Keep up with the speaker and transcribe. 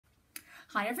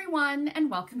Hi everyone and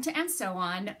welcome to And So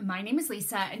On. My name is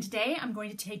Lisa and today I'm going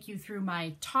to take you through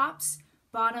my tops,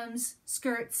 bottoms,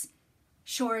 skirts,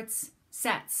 shorts,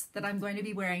 sets that I'm going to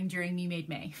be wearing during Me Made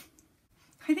May.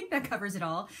 I think that covers it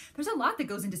all. There's a lot that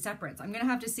goes into separates. I'm gonna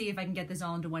have to see if I can get this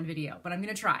all into one video, but I'm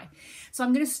gonna try. So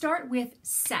I'm gonna start with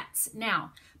sets.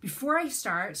 Now, before I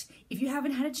start, if you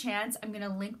haven't had a chance, I'm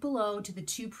gonna link below to the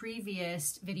two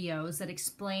previous videos that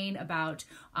explain about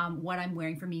what I'm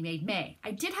wearing for Me Made May.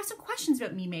 I did have some questions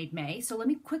about Me Made May, so let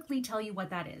me quickly tell you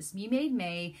what that is. Me Made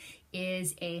May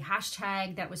is a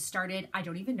hashtag that was started, I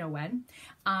don't even know when,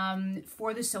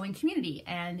 for the sewing community.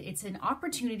 And it's an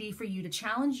opportunity for you to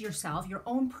challenge yourself, your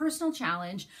own personal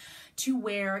challenge, to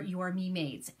wear your Me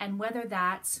Mades. And whether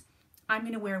that's, I'm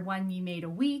gonna wear one Me Made a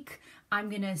week, I'm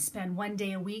gonna spend one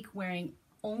day a week wearing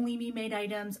only Me Made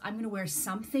items, I'm gonna wear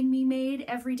something Me Made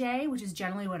every day, which is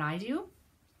generally what I do,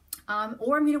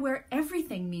 or I'm gonna wear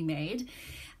everything Me Made.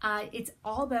 It's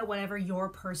all about whatever your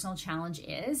personal challenge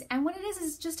is. And what it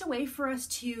is just a way for us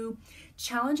to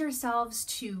challenge ourselves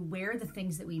to wear the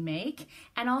things that we make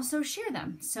and also share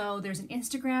them. So there's an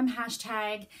Instagram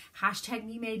hashtag, hashtag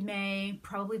Me Made May.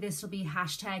 Probably this will be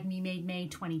hashtag Me Made May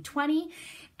 2020.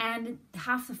 And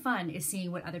half the fun is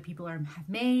seeing what other people have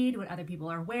made, what other people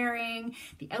are wearing,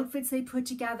 the outfits they put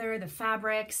together, the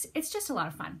fabrics. It's just a lot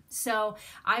of fun. So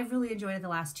I've really enjoyed it the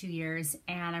last 2 years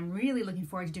and I'm really looking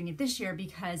forward to doing it this year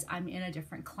because I'm in a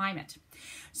different climate.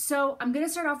 So I'm gonna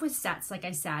start off with sets, like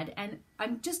I said, and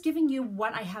I'm just giving you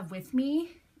what I have with me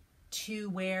to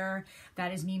wear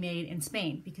that is Me Made in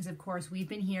Spain, because of course we've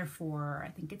been here for,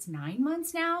 I think it's 9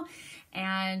 months now,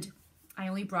 and I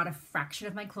only brought a fraction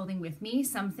of my clothing with me.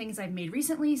 Some things I've made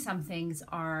recently, some things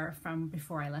are from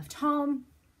before I left home.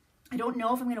 I don't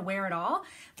know if I'm gonna wear it all,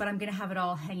 but I'm gonna have it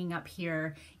all hanging up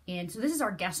here. And so this is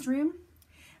our guest room,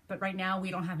 but right now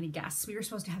we don't have any guests. We were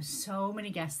supposed to have so many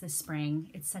guests this spring.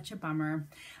 It's such a bummer,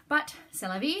 but c'est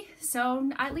la vie. So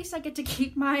at least I get to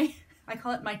keep my, I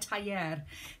call it my taller.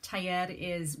 Taller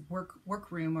is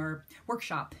workroom or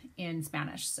workshop in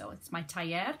Spanish. So it's my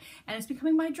taller and it's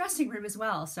becoming my dressing room as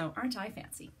well. So aren't I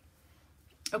fancy?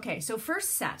 Okay, so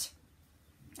first set.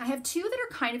 I have two that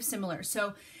are kind of similar.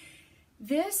 So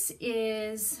this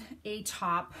is a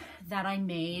top that I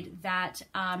made that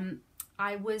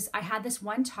I had this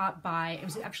one top by, it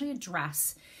was actually a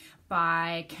dress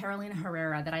by Carolina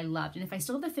Herrera that I loved. And if I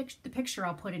still have the picture,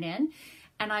 I'll put it in.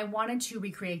 And I wanted to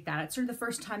recreate that. It's sort of the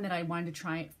first time that I wanted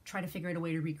to try to figure out a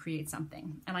way to recreate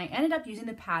something. And I ended up using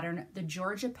the pattern, the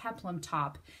Georgia Peplum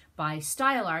top by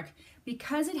Stye,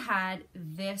 because it had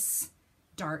this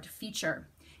dart feature.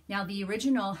 Now the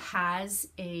original has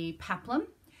a peplum,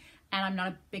 and I'm not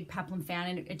a big peplum fan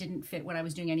and it didn't fit what I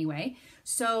was doing anyway.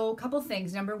 So a couple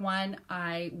things. Number one,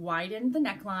 I widened the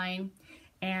neckline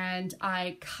and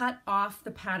I cut off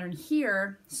the pattern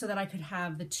here so that I could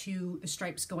have the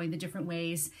stripes going the different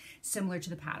ways similar to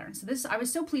the pattern. So this, I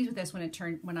was so pleased with this when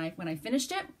I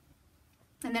finished it.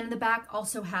 And then in the back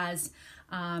also has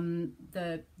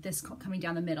this coming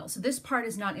down the middle. So this part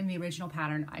is not in the original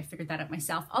pattern. I figured that out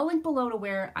myself. I'll link below to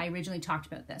where I originally talked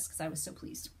about this because I was so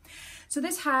pleased. So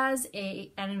this has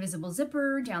an invisible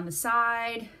zipper down the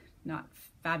side, not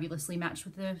fabulously matched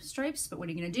with the stripes, but what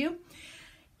are you gonna do?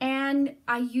 And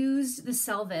I used the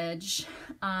selvage,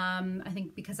 I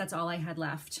think because that's all I had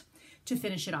left, to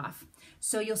finish it off.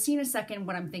 So you'll see in a second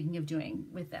what I'm thinking of doing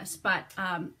with this, but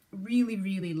really,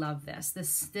 really love this.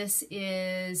 This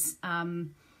is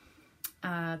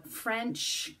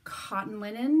French cotton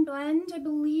linen blend, I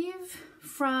believe,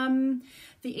 from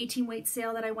the 18 weight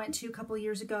sale that I went to a couple of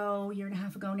years ago, year and a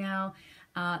half ago now.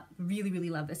 Really, really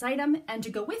love this item. And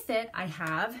to go with it, I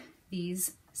have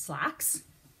these slacks.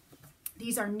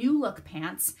 These are New Look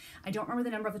pants. I don't remember the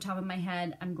number off the top of my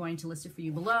head. I'm going to list it for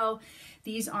you below.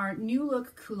 These are New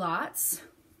Look Culottes.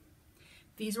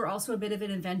 These were also a bit of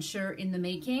an adventure in the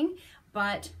making,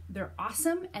 but they're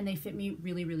awesome and they fit me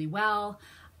really, really well.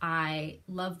 I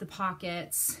love the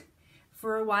pockets.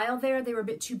 For a while there, they were a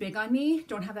bit too big on me.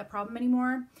 Don't have that problem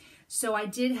anymore. So I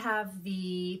did have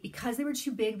because they were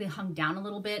too big, they hung down a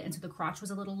little bit and so the crotch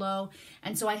was a little low.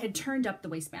 And so I had turned up the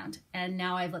waistband and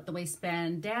now I've let the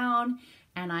waistband down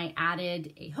and I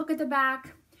added a hook at the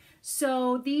back.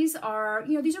 So these are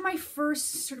my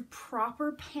first sort of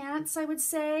proper pants, I would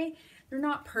say. They're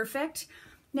not perfect.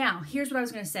 Now, here's what I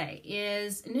was gonna say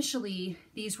is initially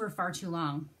these were far too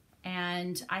long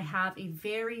and I have a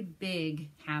very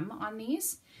big hem on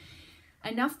these.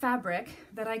 Enough fabric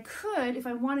that I could, if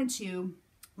I wanted to,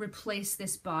 replace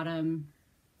this bottom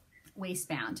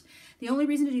waistband. The only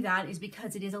reason to do that is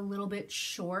because it is a little bit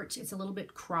short, it's a little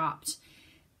bit cropped,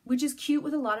 which is cute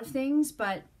with a lot of things,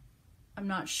 but I'm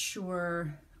not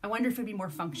sure I wonder if it'd be more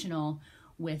functional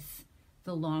with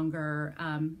the longer,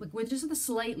 with just the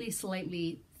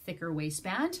slightly thicker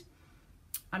waistband.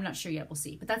 I'm not sure yet, we'll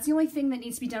see. But that's the only thing that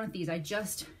needs to be done with these. I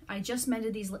just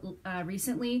mended these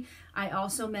recently. I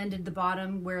also mended the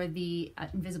bottom where the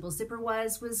invisible zipper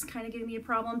was kind of giving me a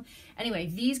problem. Anyway,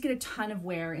 these get a ton of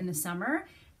wear in the summer,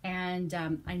 and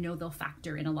I know they'll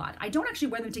factor in a lot. I don't actually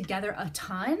wear them together a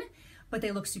ton, but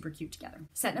they look super cute together.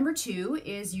 Set number 2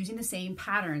 is using the same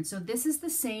pattern. So this is the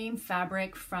same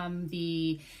fabric from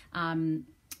the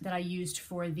that I used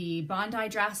for the Bondi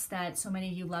dress that so many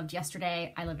of you loved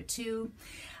yesterday. I love it too.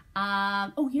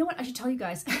 Oh, you know what? I should tell you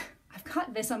guys, I've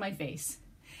got this on my face.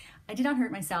 I did not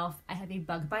hurt myself. I have a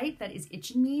bug bite that is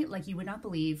itching me like you would not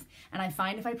believe. And I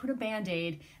find if I put a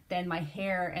Band-Aid, then my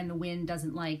hair and the wind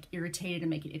doesn't like irritate it and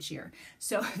make it itchier.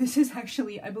 So this is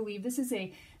actually, I believe this is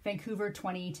a Vancouver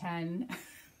 2010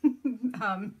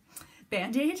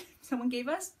 Band-Aid someone gave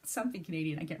us. Something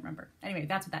Canadian, I can't remember. Anyway,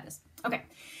 that's what that is. Okay.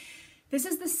 This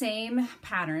is the same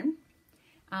pattern,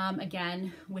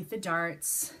 again, with the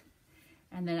darts,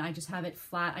 and then I just have it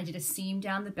flat. I did a seam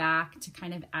down the back to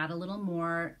kind of add a little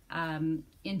more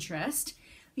interest.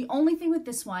 The only thing with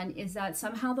this one is that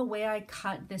somehow the way I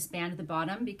cut this band at the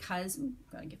bottom, because,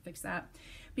 fix that,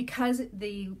 because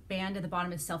the band at the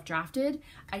bottom is self-drafted,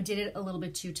 I did it a little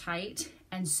bit too tight,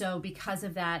 and so because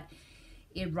of that,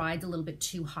 it rides a little bit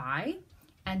too high,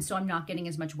 and so I'm not getting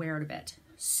as much wear out of it.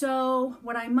 So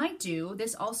what I might do,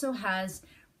 this also has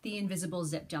the invisible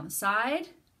zip down the side.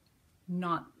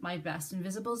 Not my best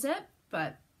invisible zip,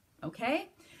 but okay.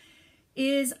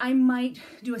 Is I might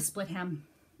do a split hem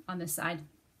on this side.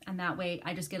 And that way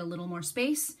I just get a little more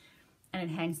space and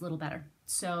it hangs a little better.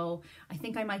 So I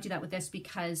think I might do that with this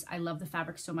because I love the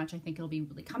fabric so much. I think it'll be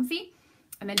really comfy.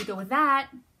 And then to go with that,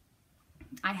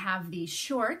 I have these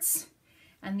shorts.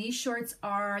 And these shorts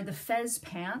are the fez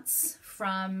pants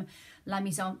from La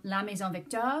Maison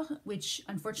Victor, which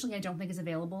unfortunately I don't think is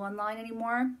available online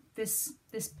anymore. This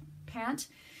pant,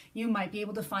 you might be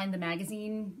able to find the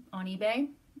magazine on eBay.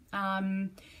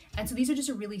 And so these are just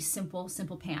a really simple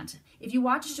pant. If you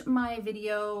watched my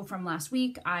video from last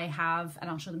week, I have,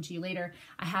 and I'll show them to you later,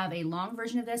 I have a long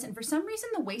version of this. And for some reason,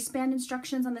 the waistband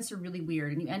instructions on this are really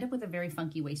weird and you end up with a very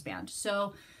funky waistband.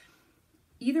 So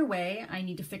either way, I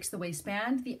need to fix the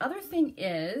waistband. The other thing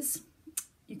is,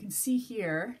 you can see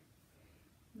here,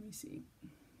 let me see,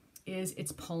 is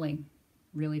it's pulling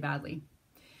really badly,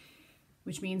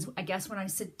 which means I guess when I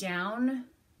sit down,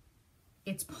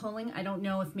 it's pulling. I don't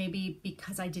know if maybe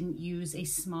because I didn't use a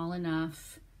small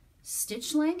enough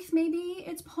stitch length, maybe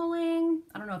it's pulling.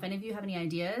 I don't know if any of you have any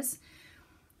ideas.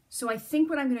 So I think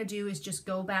what I'm gonna do is just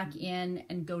go back in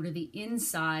and go to the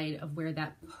inside of where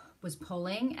that was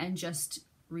pulling and just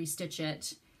restitch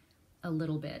it a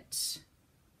little bit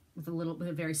with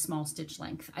a very small stitch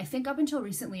length. I think up until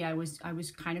recently I was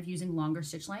kind of using longer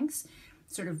stitch lengths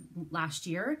sort of last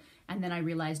year, and then I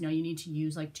realized no, you need to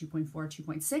use like 2.4,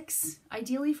 2.6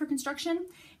 ideally for construction,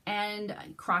 and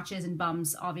crotches and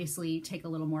bums obviously take a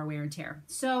little more wear and tear.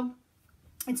 So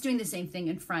it's doing the same thing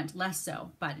in front, less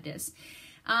so, but it is.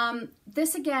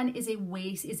 This again is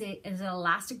an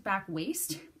elastic back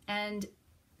waist, and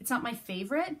it's not my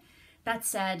favorite. That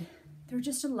said, they're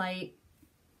just a light,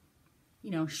 you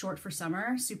know, short for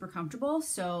summer, super comfortable.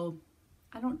 So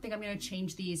I don't think I'm going to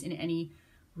change these in any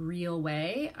real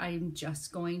way. I'm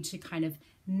just going to kind of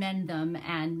mend them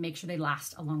and make sure they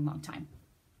last a long, long time.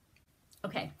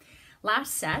 Okay,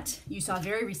 last set you saw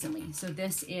very recently. So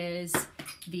this is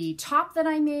the top that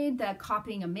I made, the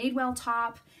copying a Madewell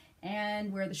top.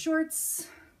 And where are the shorts?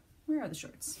 Where are the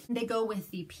shorts? They go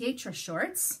with the Pietra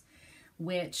shorts,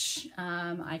 which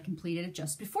I completed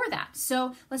just before that.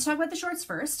 So let's talk about the shorts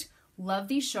first. Love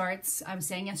these shorts. I was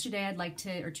saying yesterday I'd like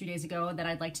to, or 2 days ago, that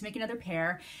I'd like to make another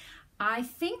pair. I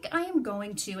think I am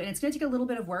going to, and it's going to take a little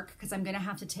bit of work because I'm going to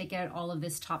have to take out all of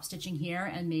this top stitching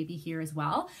here and maybe here as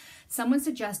well. Someone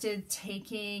suggested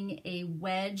taking a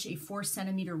wedge, a 4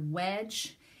 centimeter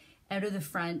wedge out of the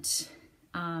front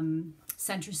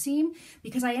center seam,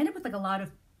 because I end up with like a lot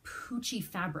of poochy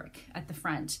fabric at the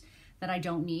front that I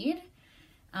don't need.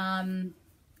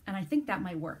 And I think that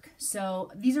might work.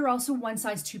 So these are also one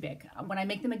size too big. When I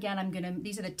make them again,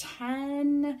 these are the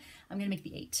 10, I'm gonna make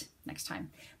the 8 next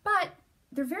time. But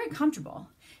they're very comfortable.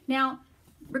 Now,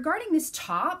 regarding this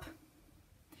top,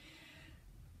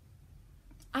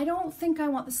 I don't think I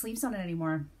want the sleeves on it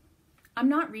anymore. I'm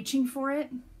not reaching for it.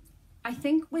 I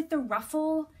think with the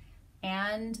ruffle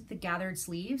and the gathered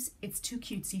sleeves, it's too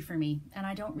cutesy for me, and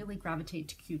I don't really gravitate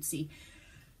to cutesy.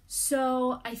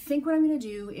 So I think what I'm gonna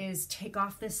do is take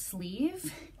off this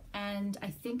sleeve, and I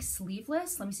think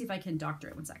sleeveless. Let me see if I can doctor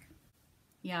it, one sec.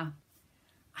 Yeah,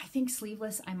 I think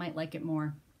sleeveless, I might like it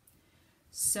more.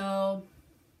 So,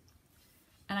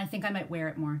 and I think I might wear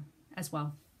it more as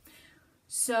well.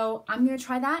 So I'm gonna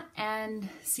try that and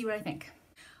see what I think.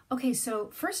 Okay, so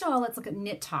first of all, let's look at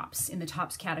knit tops in the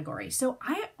tops category. So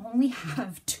I only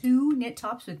have 2 knit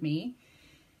tops with me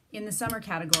in the summer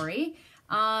category.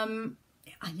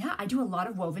 Yeah, I do a lot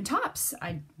of woven tops.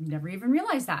 I never even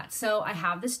realized that. So I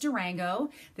have this Durgango.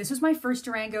 This was my first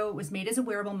Durgango. It was made as a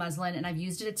wearable muslin and I've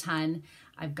used it a ton.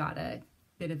 I've got a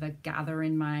bit of a gather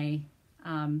in my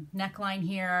neckline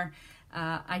here.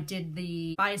 I did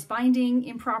the bias binding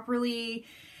improperly.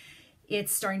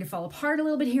 It's starting to fall apart a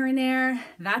little bit here and there.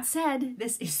 That said,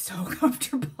 this is so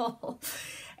comfortable.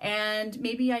 And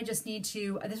maybe I just need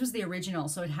to, this was the original,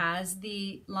 so it has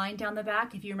the line down the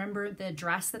back. If you remember the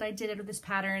dress that I did out of this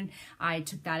pattern, I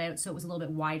took that out so it was a little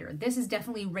bit wider. This is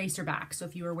definitely racer back. So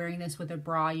if you were wearing this with a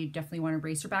bra, you definitely want a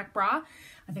racer back bra.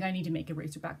 I think I need to make a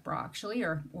racer back bra actually,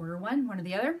 or order one or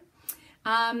the other.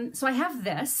 So I have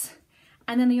this.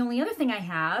 And then the only other thing I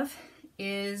have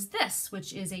is this,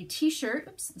 which is a t-shirt,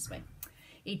 oops, this way.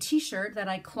 A t-shirt that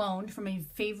I cloned from a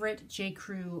favorite J.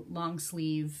 Crew long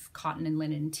sleeve cotton and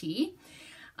linen tee.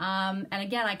 And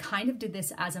again, I kind of did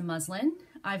this as a muslin.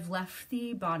 I've left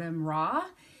the bottom raw.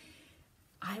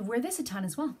 I wear this a ton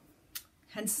as well.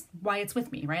 Hence why it's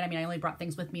with me, right? I mean, I only brought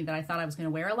things with me that I thought I was gonna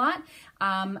wear a lot.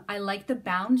 I like the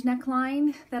bound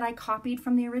neckline that I copied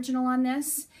from the original on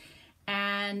this,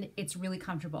 and it's really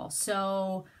comfortable.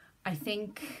 So I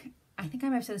think I might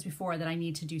have said this before that I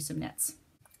need to do some knits.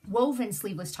 Woven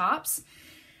sleeveless tops.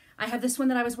 I have this one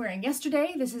that I was wearing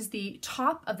yesterday. This is the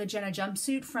top of the Jenna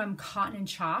Jumpsuit from Cotton and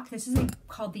Chalk. This is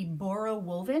called the Boro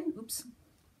Woven. Oops.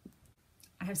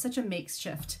 I have such a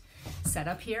makeshift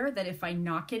setup here that if I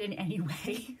knock it in any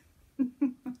way,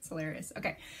 it's hilarious.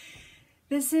 Okay.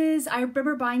 I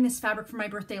remember buying this fabric for my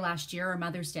birthday last year or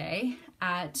Mother's Day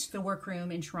at the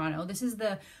workroom in Toronto. This is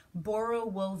the Boro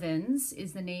Wovens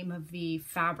is the name of the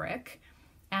fabric.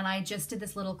 And I just did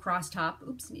this little cross top.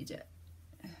 Oops, need to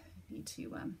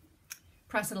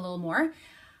press it a little more.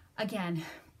 Again,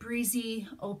 breezy,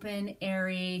 open,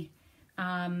 airy,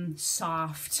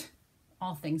 soft,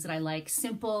 all things that I like.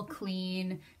 Simple,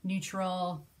 clean,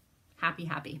 neutral, happy,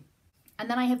 happy. And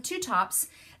then I have 2 tops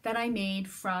that I made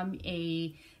from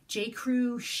a J.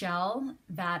 Crew shell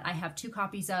that I have 2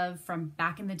 copies of from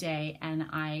back in the day, and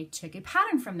I took a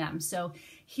pattern from them. So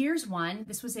here's one.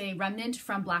 This was a remnant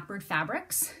from Blackbird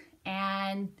Fabrics,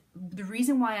 and the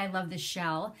reason why I love this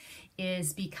shell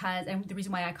is because, and the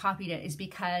reason why I copied it is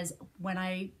because when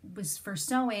I was first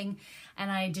sewing and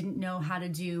I didn't know how to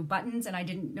do buttons and I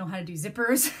didn't know how to do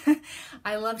zippers,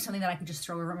 I loved something that I could just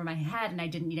throw over my head and I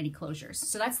didn't need any closures.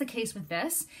 So that's the case with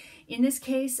this. In this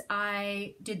case,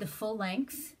 I did the full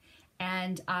length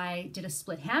and I did a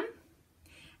split hem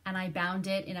and I bound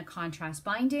it in a contrast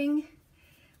binding.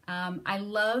 I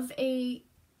love a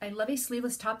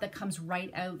sleeveless top that comes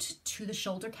right out to the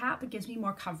shoulder cap. It gives me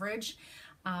more coverage.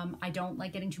 I don't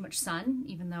like getting too much sun,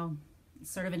 even though it's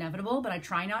sort of inevitable, but I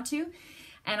try not to.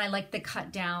 And I like the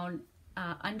cut down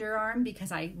underarm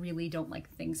because I really don't like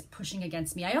things pushing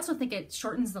against me. I also think it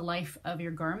shortens the life of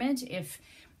your garment if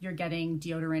you're getting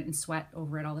deodorant and sweat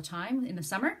over it all the time in the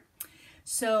summer.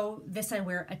 So this I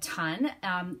wear a ton.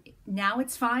 Now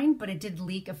it's fine, but it did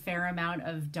leak a fair amount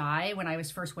of dye when I was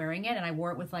first wearing it, and I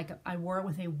wore it with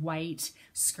a white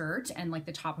skirt, and like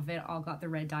the top of it all got the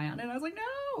red dye on it. I was like,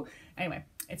 no. Anyway,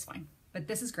 it's fine. But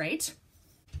this is great.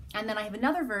 And then I have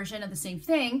another version of the same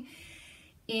thing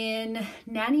in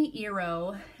Nanny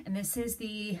Eero, and this is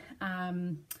the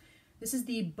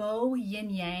Bow Yin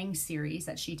Yang series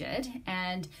that she did,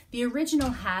 and the original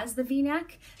has the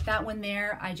V-neck. That one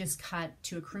there I just cut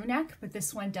to a crew neck, but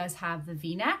this one does have the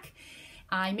V-neck.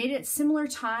 I made it similar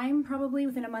time, probably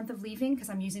within a month of leaving, because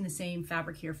I'm using the same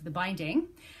fabric here for the binding.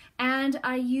 And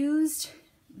I used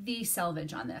the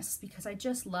selvage on this because I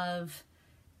just love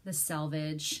the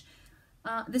selvage.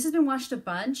 This has been washed a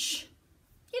bunch.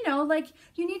 You know, like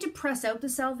you need to press out the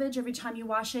selvage every time you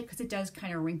wash it because it does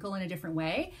kind of wrinkle in a different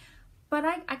way. But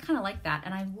I kind of like that,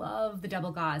 and I love the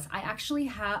double gauze.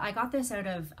 I got this out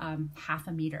of half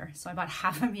a meter. So I bought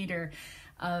half a meter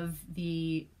of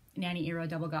the Nanny Eero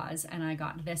double gauze, and I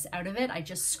got this out of it. I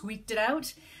just squeaked it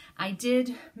out. I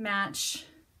did match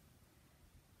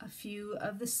a few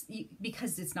of this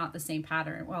because it's not the same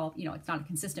pattern. Well, you know, it's not a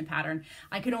consistent pattern.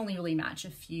 I could only really match a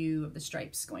few of the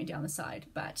stripes going down the side,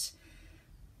 but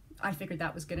I figured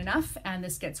that was good enough, and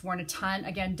this gets worn a ton.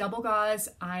 Again, double gauze,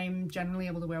 I'm generally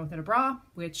able to wear without a bra,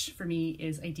 which for me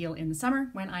is ideal in the summer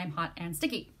when I'm hot and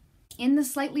sticky. In the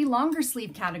slightly longer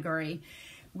sleeve category,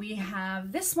 We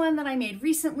have this one that I made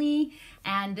recently,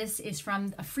 and this is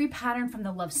from a free pattern from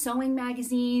the Love Sewing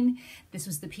magazine. This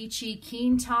was the Peachy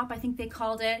Keen top, I think they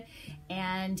called it,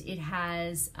 and it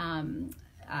has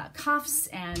cuffs,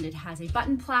 and it has a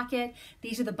button placket.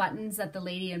 These are the buttons that the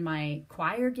lady in my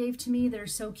choir gave to me. They're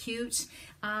so cute.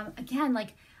 Again,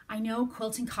 like, I know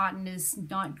quilting cotton is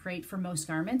not great for most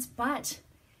garments, but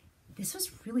this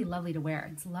was really lovely to wear.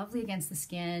 It's lovely against the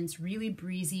skin. It's really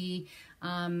breezy.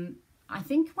 I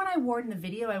think when I wore it in the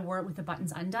video, I wore it with the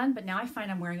buttons undone, but now I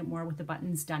find I'm wearing it more with the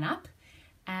buttons done up.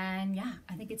 And yeah,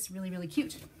 I think it's really, really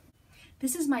cute.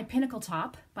 This is my Pinnacle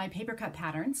top by Papercut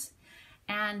Patterns.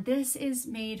 And this is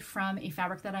made from a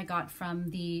fabric that I got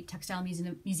from the Textile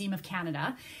Museum of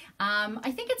Canada.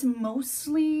 I think it's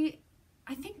mostly,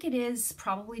 I think it is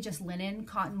probably just linen,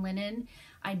 cotton linen.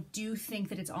 I do think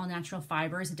that it's all natural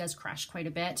fibers. It does crush quite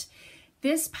a bit.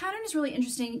 This pattern is really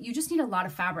interesting. You just need a lot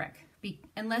of fabric,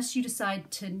 unless you decide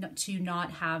to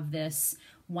not have this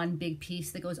one big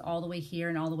piece that goes all the way here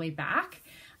and all the way back.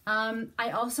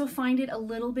 I also find it a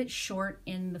little bit short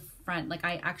in the front. Like,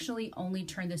 I actually only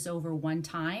turned this over one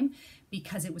time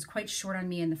because it was quite short on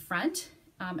me in the front,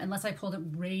 unless I pulled it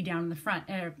way down in the front,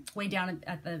 way down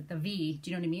at the V. Do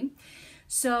you know what I mean?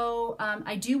 So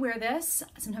I do wear this.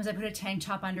 Sometimes I put a tank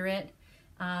top under it.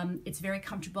 It's very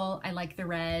comfortable. I like the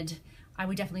red. I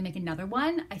would definitely make another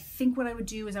one. I think what I would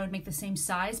do is I would make the same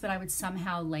size, but I would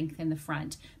somehow lengthen the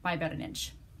front by about 1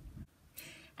 inch.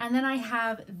 And then I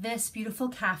have this beautiful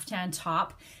caftan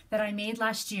top that I made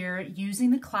last year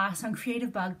using the class on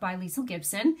Creative Bug by Liesl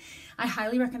Gibson. I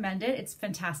highly recommend it. It's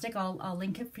fantastic. I'll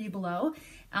link it for you below.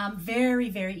 Very,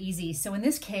 very easy. So in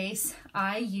this case,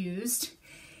 I used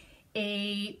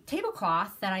a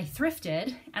tablecloth that I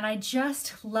thrifted, and I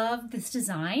just loved this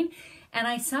design. And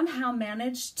I somehow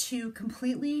managed to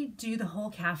completely do the whole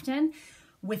caftan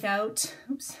without,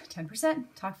 oops, 10%,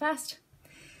 talk fast,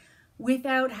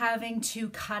 without having to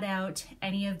cut out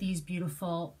any of these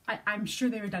beautiful, I'm sure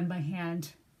they were done by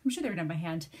hand.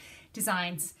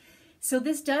 Designs. So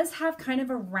this does have kind of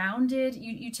a rounded,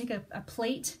 you take a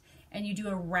plate and you do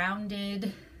a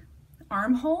rounded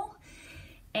armhole.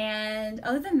 And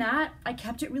other than that, I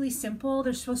kept it really simple.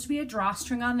 There's supposed to be a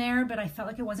drawstring on there, but I felt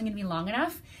like it wasn't gonna be long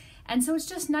enough. And so it's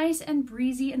just nice and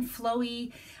breezy and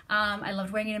flowy. I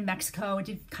loved wearing it in Mexico. It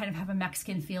did kind of have a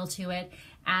Mexican feel to it.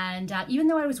 And even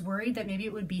though I was worried that maybe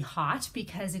it would be hot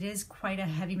because it is quite a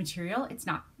heavy material, it's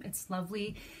not. It's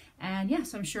lovely. And yeah,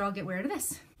 so I'm sure I'll get wear to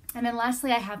this. And then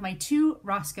lastly, I have my 2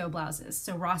 Roscoe blouses.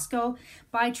 So Roscoe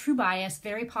by True Bias,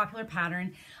 very popular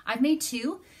pattern. I've made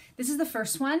 2. This is the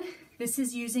first one. This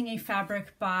is using a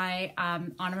fabric by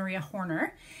Anna Maria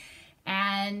Horner.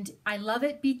 And I love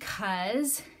it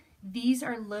because these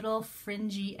are little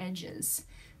fringy edges.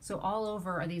 So all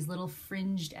over are these little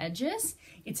fringed edges.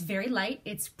 It's very light.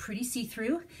 It's pretty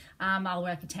see-through. I'll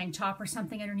wear like a tank top or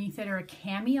something underneath it, or a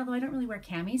cami, although I don't really wear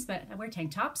camis, but I wear tank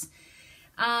tops.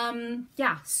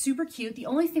 Yeah, super cute. The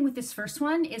only thing with this first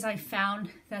one is I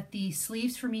found that the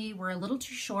sleeves for me were a little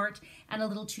too short and a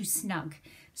little too snug.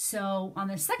 So on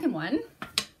the second one,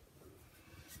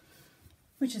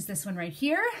 which is this one right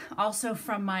here, also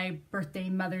from my birthday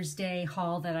Mother's Day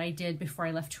haul that I did before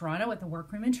I left Toronto at the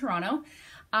workroom in Toronto,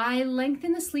 I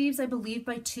lengthened the sleeves, I believe,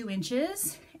 by 2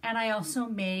 inches, and I also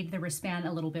made the wristband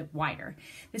a little bit wider.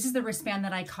 This is the wristband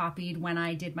that I copied when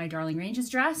I did my Darling Ranges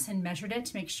dress and measured it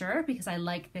to make sure, because I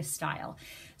like this style.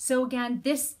 So again,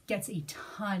 this gets a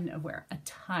ton of wear, a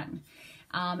ton.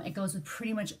 It goes with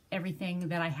pretty much everything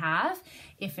that I have.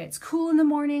 If it's cool in the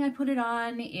morning, I put it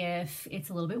on. If it's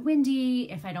a little bit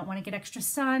windy, if I don't want to get extra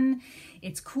sun,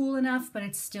 it's cool enough, but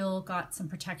it's still got some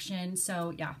protection.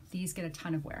 So yeah, these get a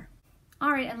ton of wear.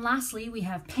 All right, and lastly, we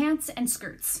have pants and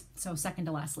skirts. So second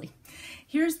to lastly.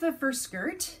 Here's the first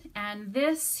skirt, and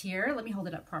this here, let me hold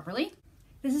it up properly.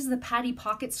 This is the Patty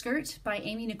Pocket Skirt by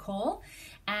Nicole,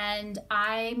 and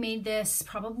I made this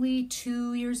probably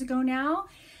 2 years ago now.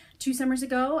 2 summers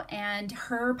ago, and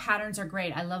her patterns are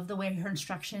great. I love the way her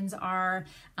instructions are.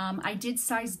 I did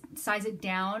size it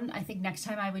down. I think next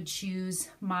time I would choose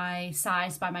my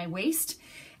size by my waist.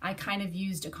 I kind of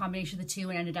used a combination of the two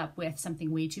and ended up with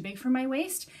something way too big for my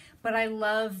waist. But I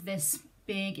love this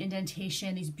big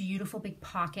indentation, these beautiful big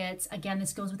pockets. Again,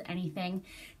 this goes with anything.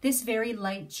 This very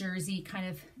light jersey kind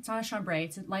of, it's not a chambray,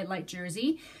 it's a light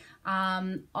jersey.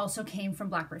 Also came from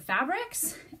Blackbird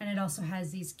Fabrics, and it also has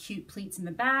these cute pleats in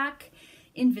the back,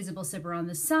 invisible zipper on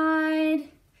the side.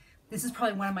 This is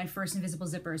probably one of my first invisible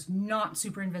zippers, not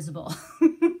super invisible.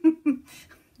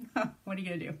 What are you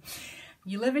gonna do?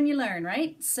 You live and you learn,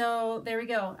 right? So there we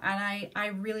go. And I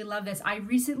really love this. I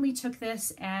recently took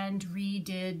this and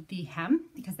redid the hem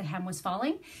because the hem was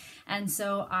falling. And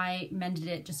so I mended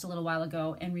it just a little while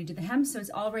ago and redid the hem. So it's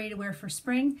all ready to wear for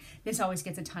spring. This always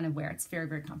gets a ton of wear. It's very,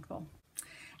 very comfortable.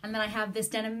 And then I have this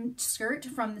denim skirt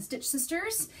from the Stitch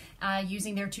Sisters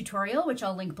using their tutorial, which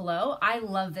I'll link below. I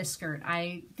love this skirt.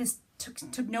 This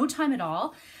took no time at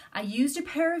all. I used a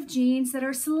pair of jeans that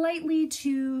are slightly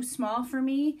too small for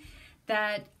me,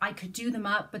 that I could do them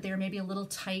up, but they were maybe a little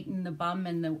tight in the bum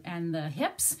and the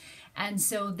hips. And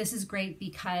so this is great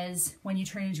because when you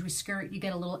turn into a skirt, you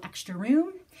get a little extra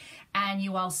room, and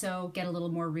you also get a little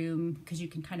more room because you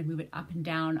can kind of move it up and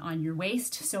down on your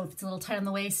waist. So if it's a little tight on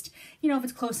the waist, you know, if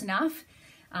it's close enough,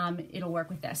 it'll work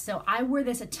with this. So I wore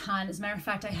this a ton. As a matter of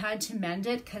fact, I had to mend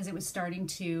it because it was starting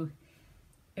to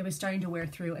wear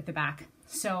through at the back.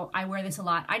 So I wear this a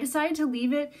lot. I decided to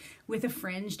leave it with a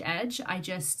fringed edge. I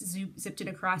just zipped it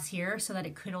across here so that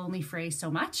it could only fray so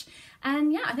much.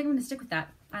 And yeah, I think I'm gonna stick with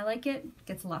that. I like it,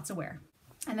 gets lots of wear.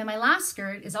 And then my last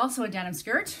skirt is also a denim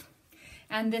skirt.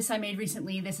 And this I made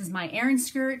recently. This is my Erin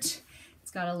skirt.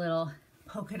 It's got a little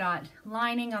polka dot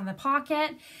lining on the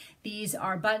pocket. These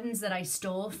are buttons that I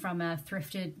stole from a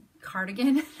thrifted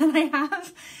cardigan that I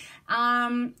have.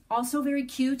 Also very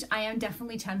cute. I am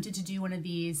definitely tempted to do one of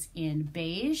these in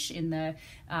beige, in the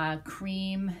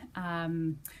cream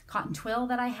cotton twill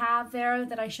that I have there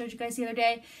that I showed you guys the other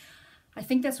day. I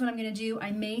think that's what I'm gonna do.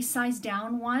 I may size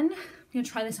down one. I'm gonna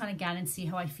try this on again and see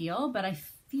how I feel, but I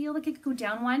feel like it could go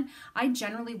down one. I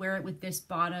generally wear it with this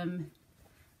bottom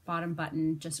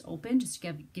button just open, just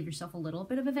to give yourself a little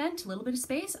bit of a vent, a little bit of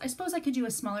space. I suppose I could do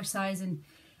a smaller size and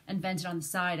vent it on the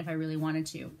side if I really wanted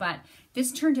to, but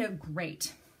this turned out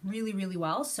great, really, really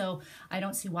well. So I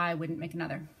don't see why I wouldn't make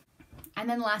another. And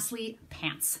then lastly,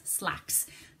 pants, slacks.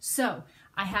 So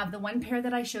I have the one pair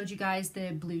that I showed you guys,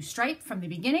 the blue stripe from the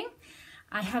beginning.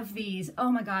 I have these, oh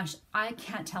my gosh, I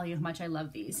can't tell you how much I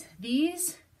love these.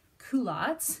 These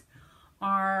culottes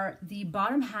are the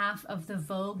bottom half of the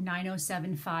Vogue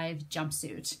 9075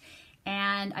 jumpsuit.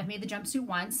 And I've made the jumpsuit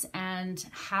once and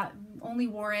only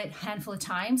wore it a handful of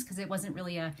times because it wasn't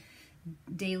really a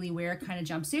daily wear kind of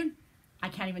jumpsuit. I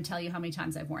can't even tell you how many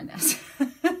times I've worn this.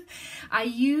 I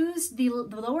used the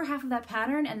lower half of that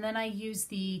pattern, and then I used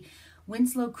the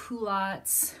Winslow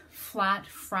Culottes flat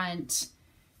front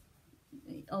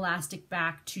elastic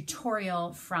back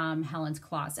tutorial from Helen's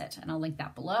Closet, and I'll link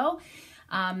that below.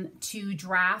 To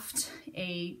draft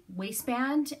a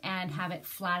waistband and have it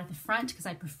flat at the front because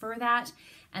I prefer that,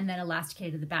 and then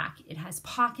elasticated at the back. It has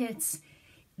pockets.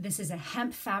 This is a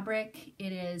hemp fabric.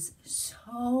 It is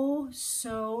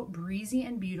so breezy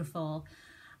and beautiful.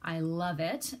 I love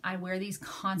it. I wear these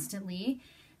constantly.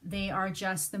 They are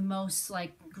just the most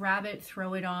like grab it,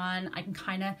 throw it on. I can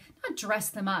kind of not dress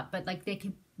them up, but like they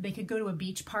could go to a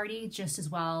beach party just as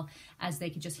well as they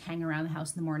could just hang around the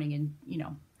house in the morning and, you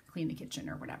know, clean the kitchen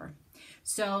or whatever.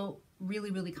 So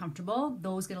really, really comfortable.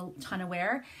 Those get a ton of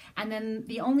wear. And then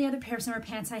the only other pair of summer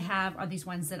pants I have are these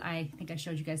ones that I think I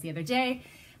showed you guys the other day.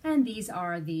 And these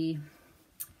are the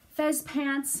Fez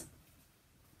pants.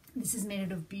 This is made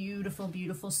out of beautiful,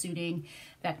 beautiful suiting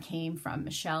that came from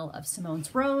Michelle of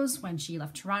Simone's Rose. When she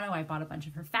left Toronto, I bought a bunch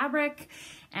of her fabric,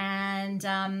 and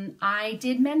I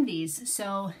did mend these.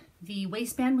 So the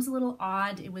waistband was a little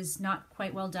odd. It was not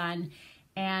quite well done,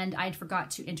 and I'd forgot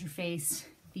to interface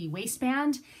the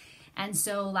waistband. And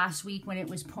so last week when it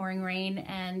was pouring rain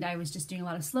and I was just doing a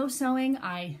lot of slow sewing,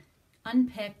 I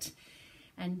unpicked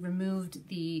and removed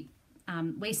the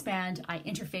waistband. I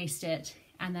interfaced it,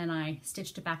 and then I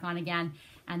stitched it back on again.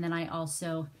 And then I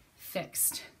also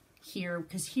fixed here,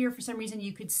 because here for some reason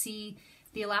you could see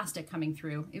the elastic coming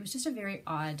through. It was just a very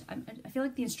odd, I feel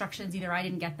like the instructions, either I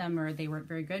didn't get them or they weren't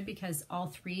very good, because all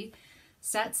three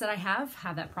sets that I have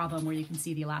that problem where you can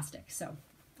see the elastic. So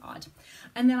odd.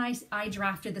 And then I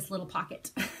drafted this little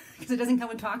pocket because it doesn't come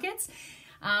with pockets.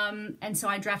 And so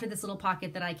I drafted this little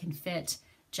pocket that I can fit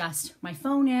just my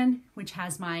phone in, which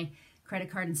has my credit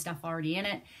card and stuff already in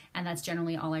it. And that's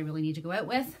generally all I really need to go out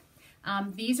with.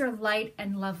 These are light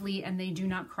and lovely, and they do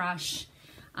not crush.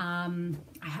 I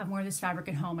have more of this fabric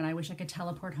at home, and I wish I could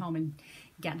teleport home and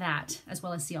get that, as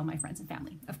well as see all my friends and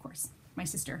family. Of course, my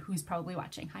sister, who's probably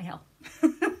watching. Hi, Hel.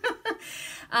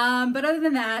 But other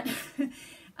than that,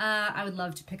 I would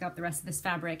love to pick up the rest of this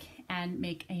fabric and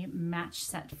make a match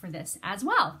set for this as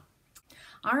well.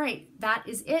 All right, that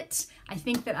is it. I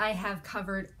think that I have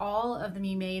covered all of the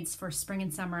Me Mades for spring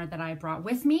and summer that I brought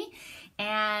with me,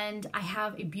 and I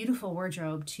have a beautiful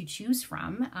wardrobe to choose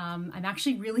from. I'm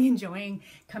actually really enjoying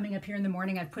coming up here in the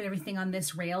morning. I've put everything on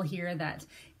this rail here that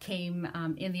came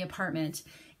in the apartment,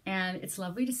 And it's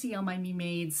lovely to see all my Me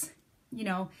Mades, you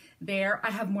know, there.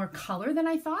 I have more color than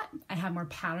I thought. I have more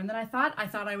pattern than I thought. I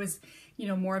thought I was, you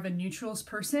know, more of a neutrals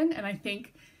person. And I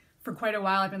think for quite a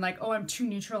while I've been like, oh, I'm too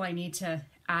neutral. I need to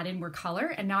add in more color.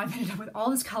 And now I've ended up with all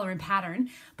this color and pattern,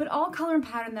 but all color and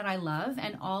pattern that I love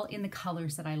and all in the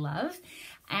colors that I love.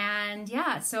 And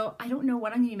yeah, so I don't know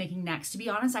what I'm gonna be making next. To be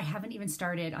honest, I haven't even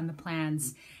started on the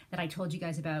plans that I told you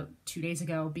guys about 2 days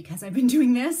ago because I've been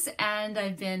doing this and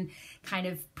I've been kind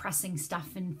of pressing stuff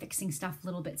and fixing stuff,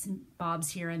 little bits and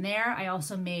bobs here and there. I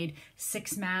also made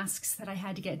 6 masks that I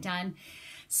had to get done.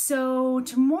 So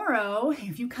tomorrow,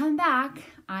 if you come back,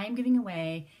 I'm giving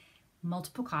away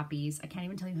multiple copies. I can't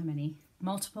even tell you how many.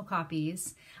 Multiple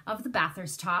copies of the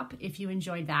Bathurst top if you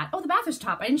enjoyed that. Oh, the Bathurst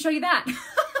top. I didn't show you that.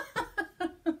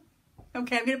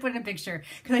 Okay, I'm going to put in a picture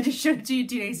because I just showed it to you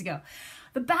 2 days ago.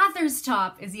 The Bathurst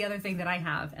top is the other thing that I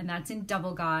have, and that's in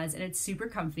double gauze, and it's super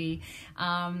comfy.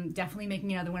 Definitely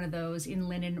making another one of those in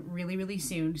linen really, really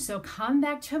soon. So come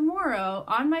back tomorrow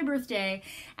on my birthday,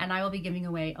 and I will be giving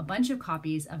away a bunch of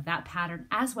copies of that pattern,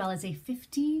 as well as a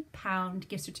 £50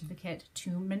 gift certificate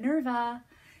to Minerva.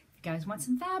 If you guys want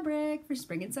some fabric for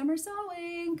spring and summer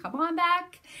sewing, come on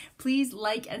back. Please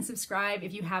like and subscribe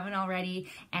if you haven't already,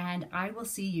 and I will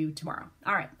see you tomorrow.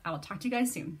 All right, I will talk to you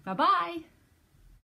guys soon. Bye-bye.